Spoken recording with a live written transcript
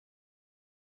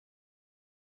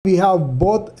We have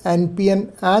both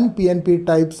NPN and PNP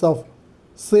types of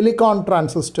silicon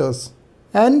transistors.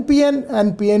 NPN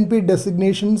and PNP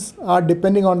designations are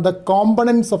depending on the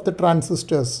components of the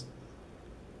transistors.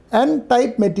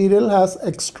 N-type material has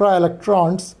extra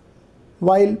electrons,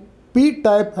 while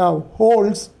P-type have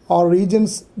holes or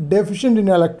regions deficient in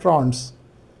electrons.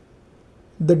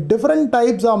 The different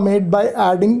types are made by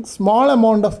adding small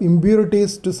amount of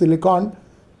impurities to silicon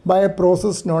by a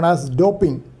process known as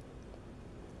doping.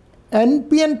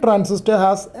 NPN transistor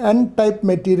has N-type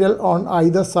material on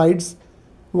either sides,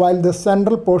 while the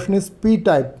central portion is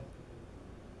P-type.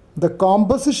 The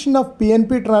composition of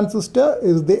PNP transistor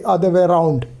is the other way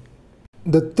around.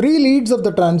 The three leads of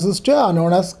the transistor are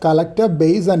known as collector,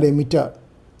 base and emitter.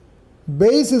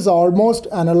 Base is almost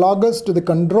analogous to the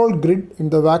control grid in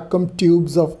the vacuum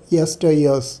tubes of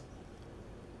yesteryears.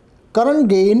 Current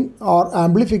gain or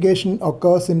amplification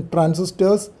occurs in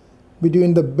transistors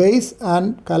between the base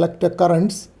and collector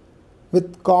currents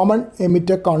with common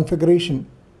emitter configuration.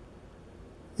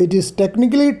 It is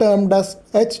technically termed as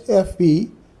hFE,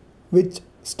 which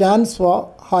stands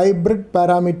for hybrid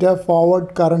parameter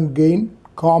forward current gain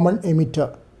common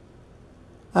emitter.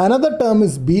 Another term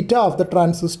is beta of the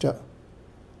transistor.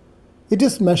 It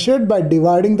is measured by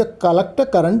dividing the collector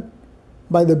current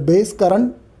by the base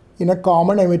current in a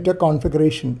common emitter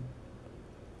configuration.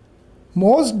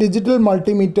 Most digital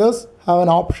multimeters have an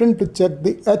option to check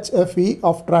the hFE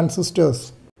of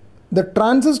transistors. The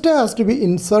transistor has to be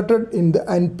inserted in the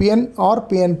NPN or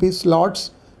PNP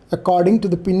slots according to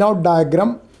the pinout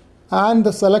diagram, and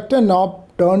the selector knob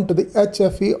turned to the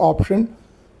hFE option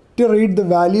to read the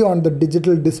value on the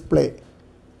digital display.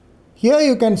 Here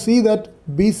you can see that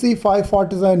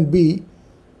BC547B,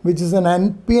 which is an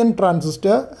NPN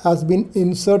transistor, has been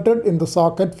inserted in the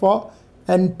socket for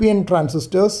NPN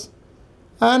transistors,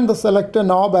 and the selector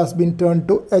knob has been turned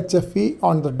to hFE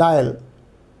on the dial.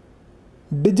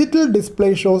 Digital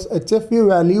display shows hFE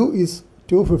value is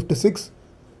 256,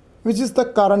 which is the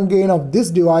current gain of this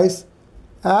device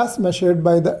as measured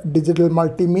by the digital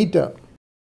multimeter.